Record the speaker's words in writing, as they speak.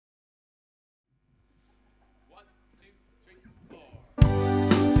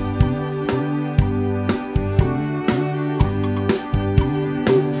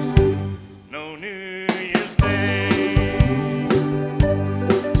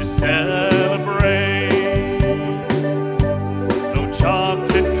celebrate. No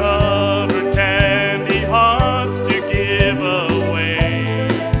chocolate-covered candy hearts to give away.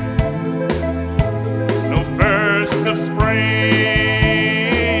 No first of spring,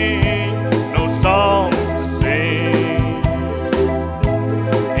 no songs to sing.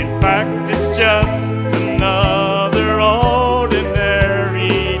 In fact, it's just another ordinary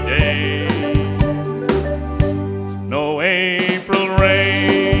day. No April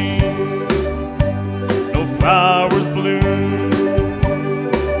rain, no flowers bloom,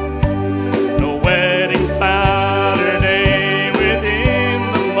 no wedding Saturday within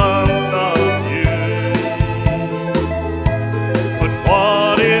the month of June. But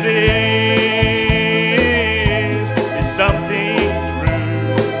what it is something true,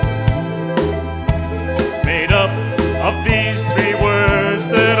 made up of these three words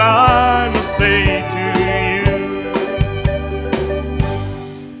that I must say to you.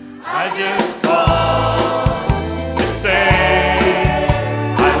 I just called to say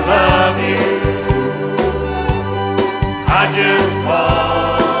I love you. I just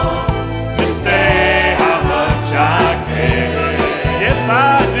called to say how much I care. Yes, I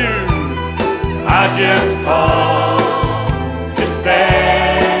do. I just called to say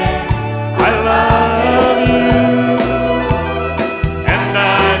I love you, and I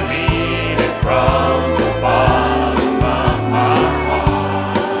mean it from the bottom of my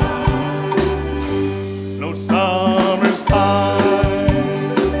heart. No summer's time,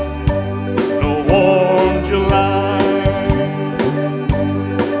 no warm July,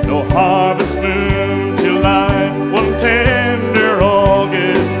 no harvest moon till light one tender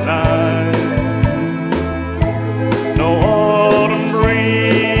August night. No autumn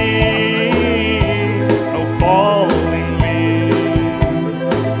breeze, no falling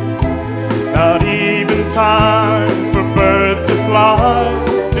leaves, not even time for birds to fly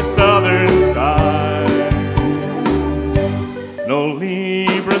to southern skies. No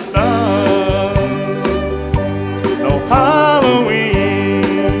Libra sun, no Halloween,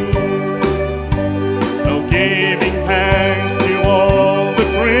 no giving thanks to all the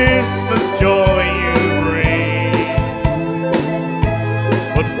Christmas joy you bring.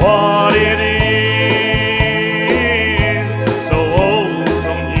 But what it is so old,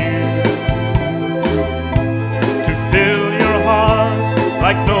 so new, to fill your heart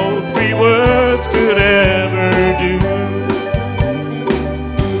like no three words could ever do.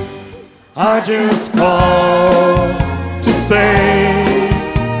 I just called to say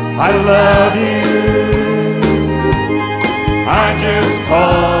I love you. I just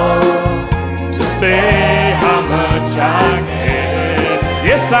called to say how much I care.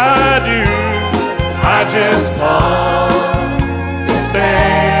 Yes, I do. I just called to say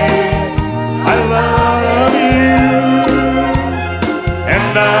I love you,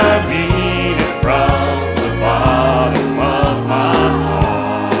 and I mean it from the bottom of my heart.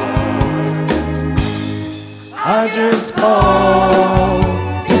 I just called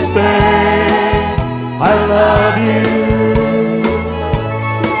to say I love you.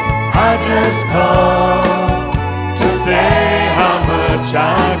 I just called to say how much I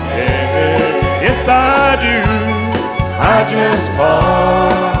care. Yes, I do. I just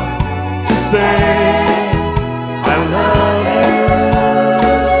called to say I love you,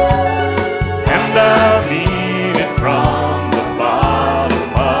 and I mean it from the bottom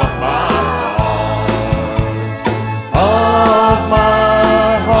of my heart. Of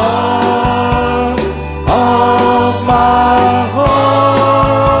my heart, of my heart.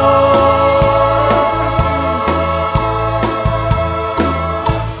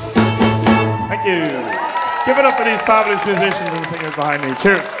 Thank you. Give it up for these fabulous musicians and singers behind me.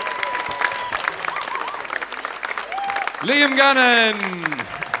 Cheers. Liam Gannon.